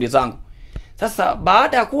mimi nikarudi zangu. Sasa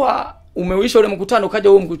baada ya kuwa umeuisha ule mkutano, ukaja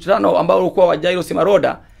huo mkutano ambao ulikuwa wa Jairus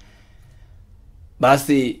Maroda,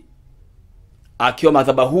 basi akiwa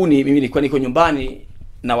madhabahuni, mimi nilikuwa niko nyumbani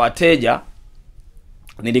na wateja.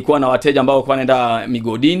 Nilikuwa na wateja ambao walikuwa wanaenda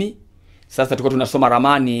migodini. Sasa tulikuwa tunasoma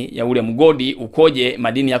ramani ya ule mgodi ukoje,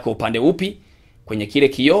 madini yako upande upi. Kwenye kile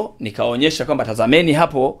kioo nikaonyesha kwamba tazameni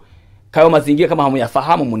hapo kayo mazingira, kama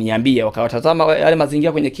hamuyafahamu mniambie. Wakawatazama yale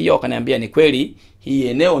mazingira kwenye kioo, wakaniambia ni kweli hii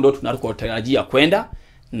eneo ndio tunakotarajia kwenda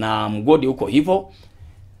na mgodi huko hivyo.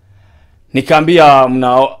 Nikaambia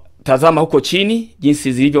mnatazama huko chini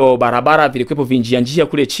jinsi zilivyo barabara, vilikuwepo njia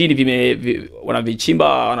kule chini wanavichimba,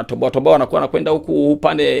 wanatoboa wanakuwa nakwenda huku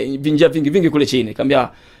upande vinjia vingi kule chini. Nikamwambia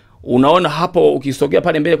unaona hapo, ukisogea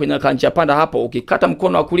pale mbele kwenye kancha panda hapo, ukikata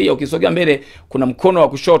mkono wa kulia ukisogea mbele kuna mkono wa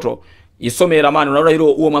kushoto, isome ramani, unaona hilo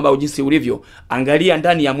huo mwamba jinsi ulivyo. Angalia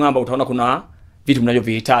ndani ya mwamba utaona kuna vitu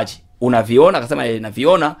mnavyovihitaji. Unaviona? Akasema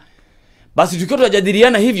naviona. Basi tukiwa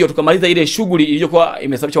tunajadiliana hivyo, tukamaliza ile shughuli iliyokuwa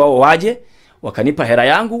imesababisha wao waje, wakanipa hela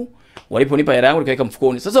yangu. Waliponipa hela yangu nikaweka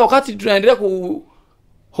mfukoni. Sasa wakati tunaendelea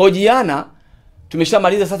kuhojiana,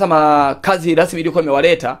 tumeshamaliza sasa kazi rasmi iliyokuwa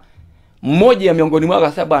imewaleta. Mmoja ya miongoni mwao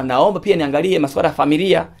akasema bwana, naomba pia niangalie masuala ya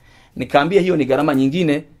familia. Nikaambia hiyo ni gharama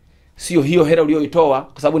nyingine, sio hiyo hela uliyoitoa,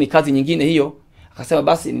 kwa sababu ni kazi nyingine hiyo. Akasema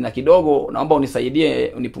basi nina kidogo, naomba unisaidie,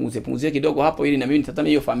 unipunguzie kidogo hapo ili na mimi nitazame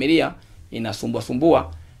hiyo familia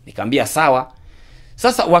inasumbua. Nikaambia sawa.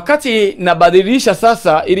 Sasa wakati nabadilisha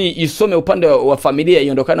sasa ili isome upande wa familia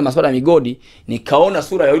iondokane na masuala ya migodi, nikaona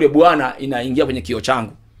sura ya yule bwana inaingia kwenye kioo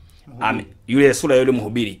changu. Yule sura ya yule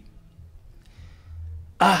mhubiri.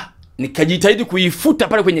 Nikajitahidi kuifuta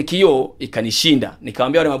pale kwenye kioo, ikanishinda.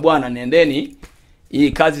 Nikamwambia wale mabwana, nendeni,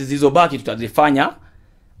 hii kazi zilizobaki tutazifanya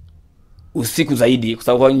usiku zaidi, kwa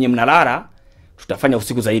sababu nyinyi mnalala, tutafanya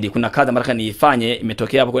usiku zaidi. Kuna kazi ambayo nataka niifanye,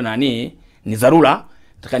 imetokea hapo kwa nani, ni dharura,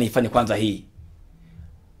 nataka niifanye kwanza hii.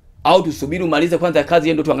 Au tusubiri umalize kwanza kazi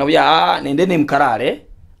hiyo ndio tuangalia, nendeni mkarare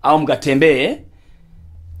au mgatembee.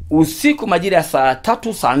 Usiku majira ya saa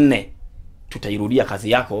 3 saa 4 tutairudia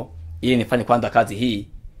kazi yako ili nifanye kwanza kazi hii.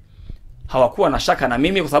 Hawakuwa na shaka na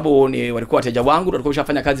mimi kwa sababu ni walikuwa wateja wangu, walikuwa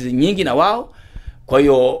washafanya kazi nyingi na wao. Kwa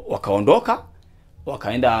hiyo wakaondoka,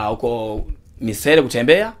 wakaenda huko Misere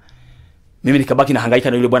kutembea. Mimi nikabaki na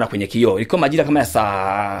hangaika na yule bwana kwenye kioo. Ilikuwa majira kama ya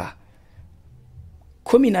saa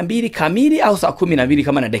 12 kamili au saa 12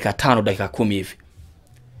 kama na dakika 5 dakika 10 hivi.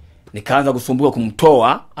 Nikaanza kusumbuka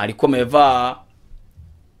kumtoa. Alikuwa amevaa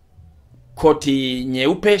koti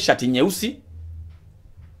nyeupe, shati nyeusi.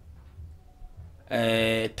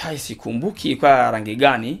 Tai sikumbuki kwa rangi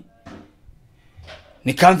gani.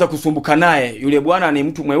 Nikaanza kusumbuka naye. Yule bwana ni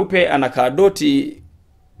mtu mweupe, ana kadoti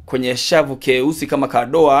kwenye shavu keusi kama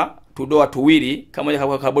kadoa, tudoa tuwili,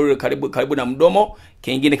 kama karibu na mdomo,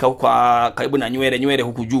 kingine kwa karibu na nywele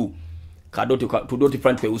huku juu. Tudoti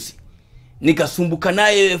front keusi. Nikasumbuka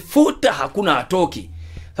naye futa, hakuna atoki.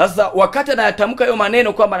 Sasa wakati anayatamka hayo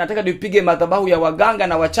maneno kwamba nataka nipige madhabahu ya waganga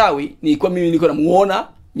na wachawi, nilikuwa mimi niko namuona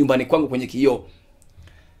nyumbani kwangu kwenye kioo.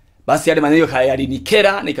 Basi yale maneno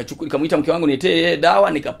yalinikera, nikamuita mke wangu niletee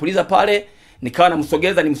dawa, nikapuliza pale, nikawa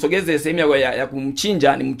nimsogeze sehemu ya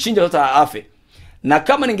kumchinja, nimchinja sasa afe. Na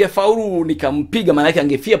kama ningefaulu nikampiga, maana yake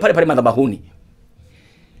angefia pale pale madhabahuni.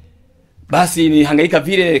 Basi nihangaika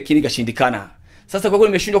vile, lakini kashindikana. Sasa kwa kuwa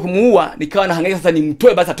nimeshindwa kumuua, nikawa nahangaika sasa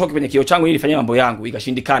nimtoe basi atoke kwenye kioo changu ili nifanye mambo yangu,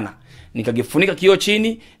 ikashindikana. Nikagifunika kioo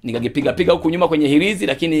chini, nikagipiga huku nyuma kwenye hirizi,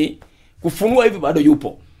 lakini kufunua hivi bado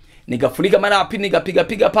yupo. Nikafunika mara ya pili,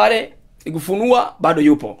 nikapiga pale, nikufunua bado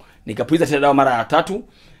yupo. Nikapuliza tena dawa mara ya 3,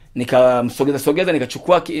 nikamsogeza,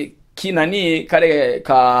 nikachukua kinani kale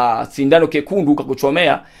ka sindano kekundu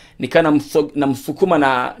kakuchomea, nikana namsukuma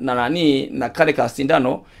na kale ka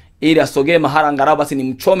sindano ili asogee mahara angalau basi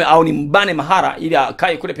nimchome au nimbane mahara ili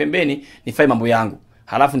akae kule pembeni nifanye mambo yangu.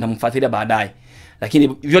 Halafu nitamfuatilia baadaye. Lakini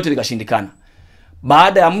vyote vikashindikana.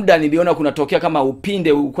 Baada ya muda niliona kunatokea kama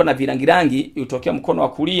upinde ulikuwa na virangirangi, utokea mkono wa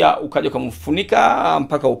kulia ukaja kumfunika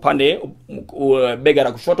mpaka upande bega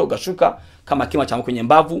la kushoto ukashuka kama kima cha kwenye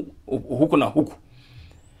mbavu huku na huku.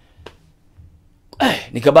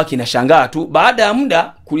 Nikabaki na shangaa tu. Baada ya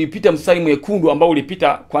muda kulipita mstari mwekundu ambao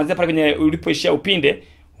ulipita kuanzia pale kwenye ulipoishia upinde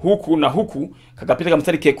huku na huku, kakapita kama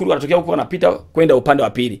mstari kekundu anatokea huko anapita kwenda upande wa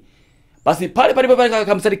pili. Basi pale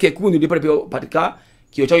kama mstari kekundu ndipo patika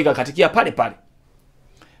kioo chao kikakatikia pale.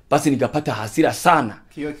 Basi nikapata hasira sana.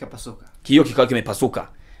 Kioo kikapasuka. Kioo kikawa kimepasuka.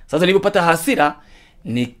 Sasa nilipopata hasira,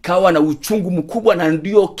 nikawa na uchungu mkubwa, na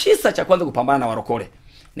ndio kisa cha kwanza kupambana na warokole.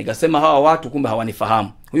 Nikasema hawa watu kumbe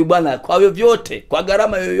hawanifahamu. Huyu bwana kwa hiyo vyote, kwa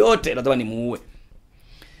gharama yoyote lazima nimuue.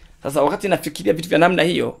 Sasa wakati nafikiria vitu vya namna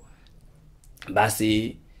hiyo,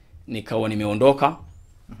 basi nikawa nimeondoka.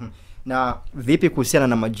 Na vipi kuhusiana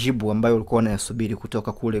na majibu ambayo ulikuwa unayasubiri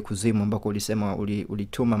kutoka kule kuzimu ambako ulisema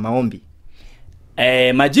ulituma maombi?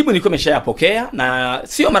 Majibu nilikuwa nimeshayapokea, na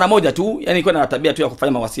sio mara moja tu, yani nilikuwa na tabia tu ya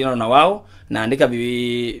kufanya mawasiliano na wao, naandika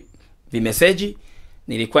message.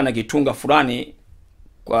 Nilikuwa na kitunga fulani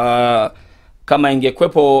kwa kama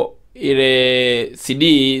ingekwepo ile CD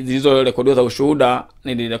zilizorekodiwa za ushuhuda,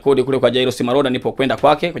 nilirekodi kule kwa Jairo Simaroda nilipokwenda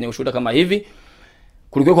kwake kwenye ushuhuda kama hivi.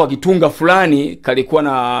 Kulikuwa kwa kitunga fulani kalikuwa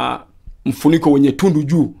na mfuniko wenye tundu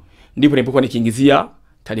juu, ndipo nilipokuwa nikiingizia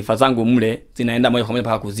taarifa zangu mle, zinaenda moja kwa moja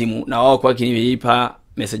mpaka kuzimu, na wao kwa kinipa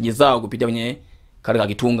message zao kupitia kwenye kale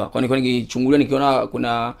kitunga. Kwa nini nikichungulia nikiona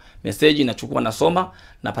kuna message nachukua, nasoma,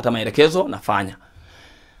 napata maelekezo, nafanya.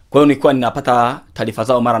 Kwa hiyo nilikuwa ninapata taarifa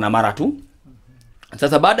zao mara na mara tu.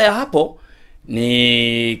 Sasa baada ya hapo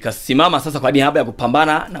nikasimama sasa kwa niaba ya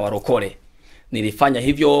kupambana na warokole. Nilifanya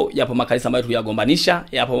hivyo, yapo makanisa ambayo tuliyagombanisha,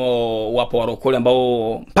 wapo warokole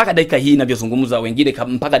ambao mpaka dakika hii ninavyozungumza, wengine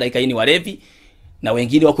mpaka dakika hii ni walevi, na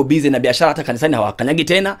wengine wako busy na biashara, hata kanisani hawakanyagi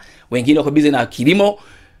tena, wengine wako busy na kilimo.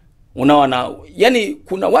 Unaona, yani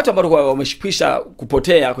kuna watu ambao wameshikisha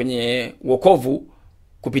kupotea kwenye wokovu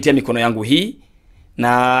kupitia mikono yangu hii.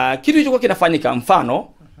 Na kitu hicho kwa kinafanyika, mfano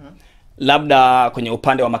labda kwenye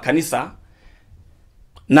upande wa makanisa,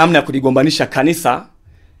 namna ya kuligombanisha kanisa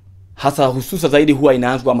hasa hususa zaidi huwa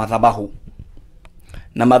inaanzwa madhabahu.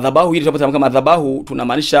 Na madhabahu, ili tunapotamka madhabahu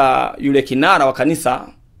tunamaanisha yule kinara wa kanisa,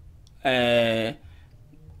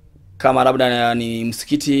 kama labda ni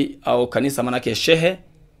msikiti au kanisa, manake shehe,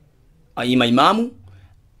 imamu,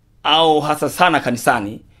 au hasa sana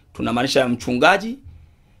kanisani tunamaanisha mchungaji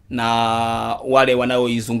na wale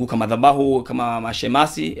wanaoizunguka madhabahu kama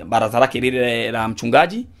mashemasi, baraza lake lile la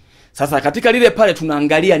mchungaji. Sasa katika lile pale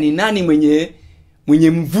tunaangalia ni nani mwenye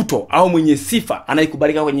mvuto au mwenye sifa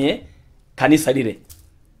anayekubalika kwenye kanisa lile.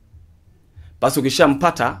 Basi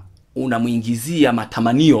ukishampata unamuingizia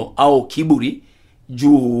matamanio au kiburi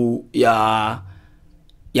juu ya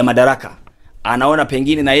madaraka. Anaona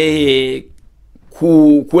pengine na yeye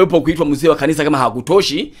kuwepo kuitwa mzee wa kanisa kama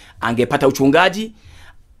hakutoshi, angepata uchungaji.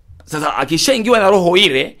 Sasa akishaingiwa na roho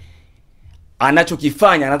ile,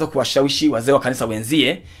 anachokifanya anaanza kuwashawishi wazee wa kanisa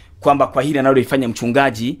wenzie kwamba kwa hili analolifanya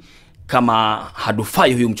mchungaji kama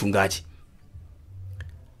hadufai huyu mchungaji.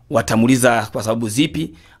 Watamuliza kwa sababu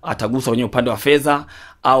zipi, atagusa kwenye upande wa fedha,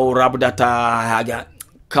 au labda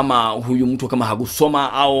kama huyu mtu kama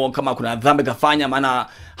hagusoma, au kama kuna dhambi kafanya, maana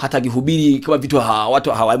hata kihubiri kama vitu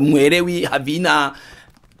watu hawamuelewi, havina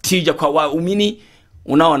tija kwa waumini.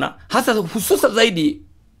 Unaona, hasa hususa zaidi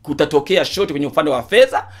kutatokea shoti kwenye upande wa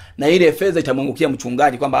fedha, na ile fedha itamwangukia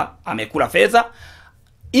mchungaji kwamba amekula fedha.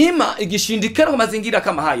 Ima ikishindikana kwa mazingira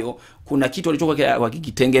kama hayo, kuna kitu alichokuwa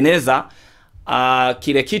wakikitengeneza.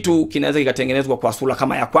 Kile kitu kinaweza kikatengenezwa kwa sura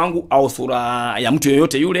kama ya kwangu au sura ya mtu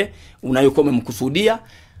yoyote yule unayokuwa umemkusudia.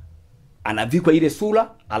 Anavikwa ile sura,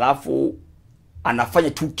 alafu anafanya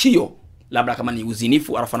tukio, labda kama ni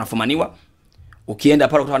uzinifu, alafu anafumaniwa. Ukienda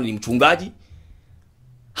pale utaona ni mchungaji,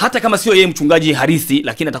 hata kama sio yeye mchungaji harisi,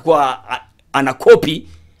 lakini atakuwa ana copy,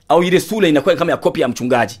 au ile sura inakuwa kama ya copy ya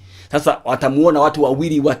mchungaji. Sasa watamuona watu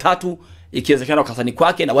wawili watatu, ikiwezekana kasani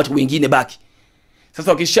kwake na watu wengine baki.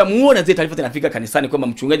 Sasa wakishamuona zile taarifa zinafika kanisani kwamba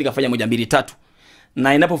mchungaji kafanya 1 2 3,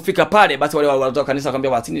 na inapofika pale basi wale watu wa kanisa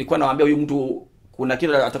wakamwambia, wasini nilikuwa nawaambia huyu mtu kuna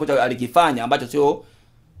kitu atakuja alikifanya ambacho sio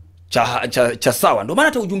cha sawa. Ndio maana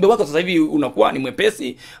hata ujumbe wako sasa hivi unakuwa ni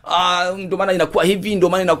mwepesi, ndio maana inakuwa hivi, ndio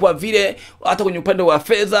maana inakuwa vile, hata kwenye upande wa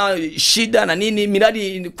fedha shida na nini,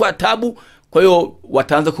 miradi ilikuwa tabu. Kwa hiyo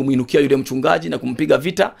wataanza kumuinukia yule mchungaji na kumpiga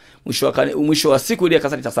vita. Mwisho wa siku ile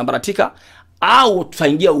kanisa litasambaratika, au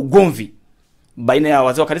tutaingia ugomvi baina ya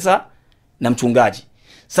wazee wa kanisa na mchungaji.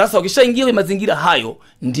 Sasa ukishaingia kwenye mazingira hayo,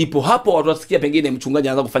 ndipo hapo watu wasikia pengine mchungaji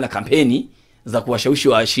anaanza kufanya kampeni za kuwashawishi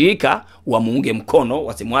washirika wamuunge mkono,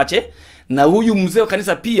 wasimwache. Na huyu mzee wa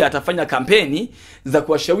kanisa pia atafanya kampeni za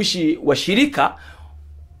kuwashawishi washirika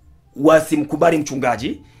wasimkubali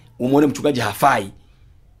mchungaji, umuone mchungaji hafai.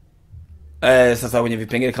 Sasa kwenye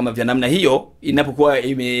vipengele kama vya namna hiyo, inapokuwa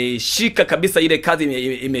imeshika kabisa ile kazi,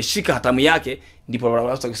 imeshika hatamu yake, ndipo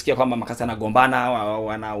watu wakisikia kwamba makasa yanagombana,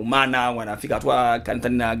 wanaumana, wanafika hatua kanisa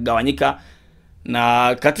linagawanyika.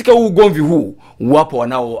 Na katika ugomvi huu wapo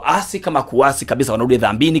wanaoasi kama kuasi kabisa, wanarudi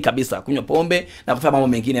dhambini kabisa, kunywa pombe na kufanya mambo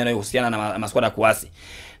mengine yanayohusiana na masuala ya kuasi.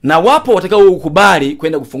 Na wapo watakao kukubali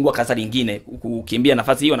kwenda kufungua kanisa lingine, kukimbia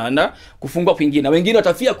nafasi hiyo, naenda kufungua kwingine. Wengine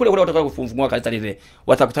watafia kule watakao kufungua kanisa lile,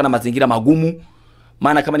 watakutana mazingira magumu.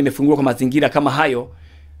 Maana kama nimefungua kwa mazingira kama hayo,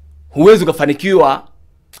 huwezi kufanikiwa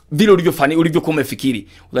vile ulivyokuwa umefikiri.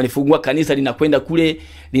 Unanifungua kanisa linakwenda kule,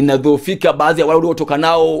 linadhoofika, baadhi ya wale uliotoka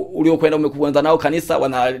nao, uliokwenda umekuanza nao kanisa,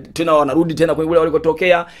 wanarudi tena kule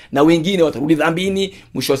walikotokea, na wengine watarudi dhambini.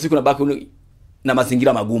 Mwisho wa siku nabaki na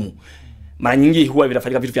mazingira magumu. Mara nyingi huwa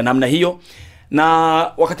vinafanyika vitu vya namna hiyo. Na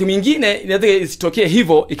wakati mwingine inaweza isitokee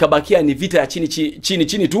hivyo, ikabakia ni vita ya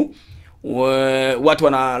chini tu. Watu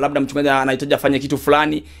labda mchungaji anahitaji afanye kitu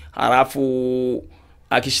fulani, halafu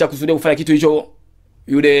akishakusudia kufanya kitu hicho,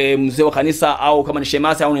 yule mzee wa kanisa au kama ni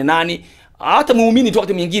shemasi au ni nani, hata muumini tu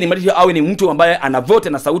wakati mwingine, mali awe ni mtu ambaye ana vote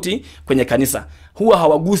na sauti kwenye kanisa, huwa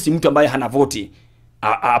hawagusi mtu ambaye hana vote.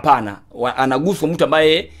 Hapana, anaguswa mtu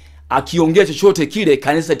ambaye akiongea chochote kile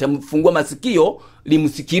kanisa itamfungua masikio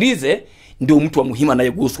limsikilize, ndio mtu wa muhimu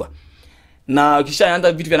anayeguswa. Na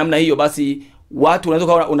kishaanza vitu vya namna hiyo, basi watu unaweza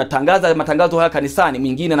kuwa unatangaza matangazo haya kanisani,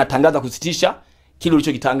 mwingine anatangaza kusitisha kile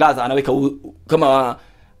ulichokitangaza, anaweka kama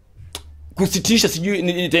kusitisha, sijui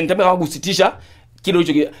nitembe kama kusitisha kile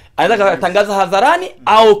ulichokitangaza, anaweza kutangaza hadharani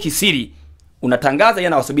au kisiri. Unatangaza yeye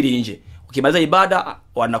anawasubiri nje. Ukimaliza ibada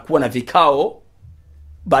wanakuwa na vikao.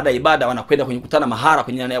 Baada ya ibada wanakwenda kwenye kutana mahara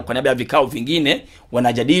kwa niaba ya vikao vingine,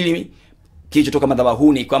 wanajadili kilichotoka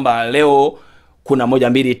madhabahuni kwamba leo kuna 1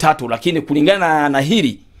 2 3, lakini kulingana na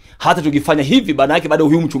hili hata tukifanya hivi baada yake bado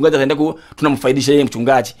huyu mchungaji ataenda tunamfaidisha yeye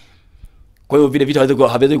mchungaji. Kwa hiyo vile vitu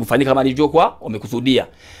haviwezi kufanyika kama ilivyokuwa wamekusudia.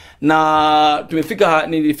 Na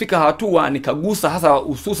nilifika hatua nikagusa hasa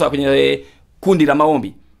hususa kwenye kundi la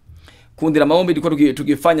maombi. Kundi la maombi lilikuwa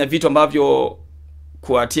tukifanya vitu ambavyo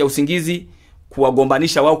kuwatia usingizi,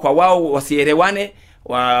 kuwagombanisha wao kwa wao wasielewane,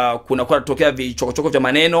 kuna kwa tokea vichokochoko vya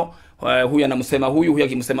maneno, huyu anamsema huyu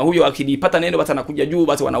akimsema huyu, akilipata neno basi anakuja juu,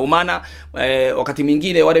 basi wanaumana. Wakati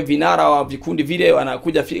mwingine wale vinara wa vikundi vile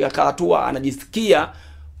wanakuja fika hatua anajisikia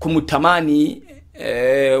kumtamani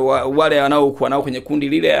wale wanaokuwa nao kwenye kundi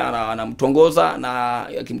lile, anamtongoza, na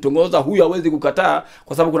akimtongoza huyu hawezi kukataa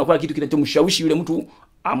kwa sababu kuna kitu kinachomshawishi yule mtu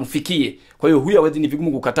amfikie. Kwa hiyo huyu hawezi, ni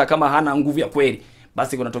vigumu kukataa kama hana nguvu ya kweli.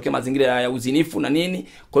 Basi kunatokea mazingira ya uzinifu na nini.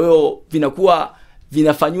 Kwa hiyo vinakuwa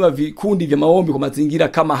vinafanywa vikundi vya maombi kwa mazingira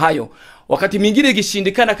kama hayo. Wakati mwingine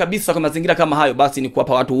ikishindikana kabisa kwa mazingira kama hayo, basi ni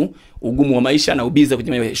kuwapa watu ugumu wa maisha na ubize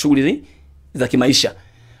kwenye shughuli za kimaisha.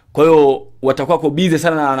 Kwa hiyo watakuwa kwa bize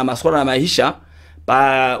sana na masuala ya maisha.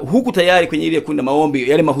 Huku tayari kwenye ile kundi maombi,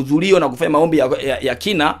 yale mahudhurio na kufanya maombi ya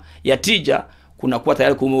kina, ya tija, kuna kuwa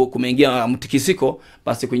tayari kumeingia mtikisiko.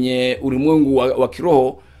 Basi kwenye ulimwengu wa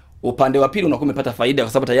kiroho, upande wa pili unakuwa umepata faida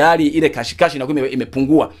kwa sababu tayari ile kashikashi inakuwa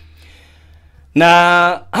imepungua. Na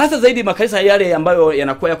hasa zaidi makanisa yale ambayo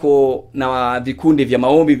yanakuwa yako na vikundi vya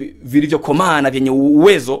maombi vilivyokomaa na vyenye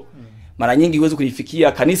uwezo, mara nyingi huwezi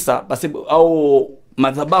kulifikia kanisa basi au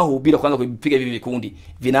madhabahu bila kwanza kupiga hivi vikundi.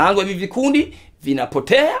 Vinaanza hivi vikundi,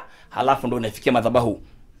 vinapotea, halafu ndio inafikia madhabahu.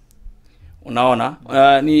 Unaona?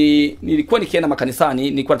 Nilikuwa nikienda makanisani,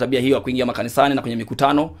 nilikuwa na tabia hiyo ya kuingia makanisani na kwenye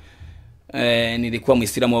mikutano. Nilikuwa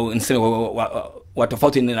Muislamu, niseme wa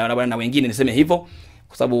tofauti na wengine, niseme hivyo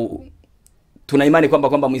kwa sababu tuna imani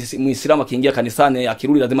kwamba Muislamu akiingia kanisani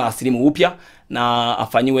akirudi lazima asilimu upya na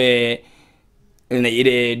afanywe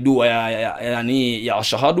ile dua ya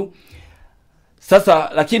ashhadu. Sasa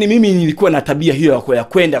lakini mimi nilikuwa na tabia hiyo ya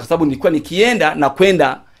kwenda, kwa sababu nilikuwa nikienda na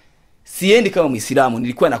kwenda, siendi kama Muislamu,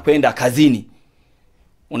 nilikuwa nakwenda kazini.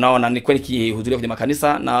 Unaona, nilikuwa nikihudhuria kwenye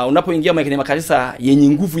makanisa, na unapoingia kwenye makanisa yenye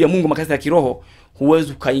nguvu ya Mungu, makanisa ya kiroho,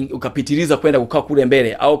 huwezi ukapitiliza kwenda kukaa kule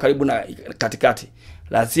mbele au karibu na katikati.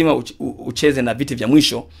 Lazima ucheze na viti vya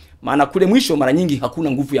mwisho, maana kule mwisho mara nyingi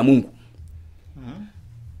hakuna nguvu ya Mungu.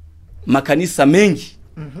 Makanisa mengi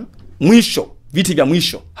mwisho, viti vya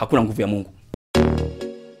mwisho hakuna nguvu ya Mungu.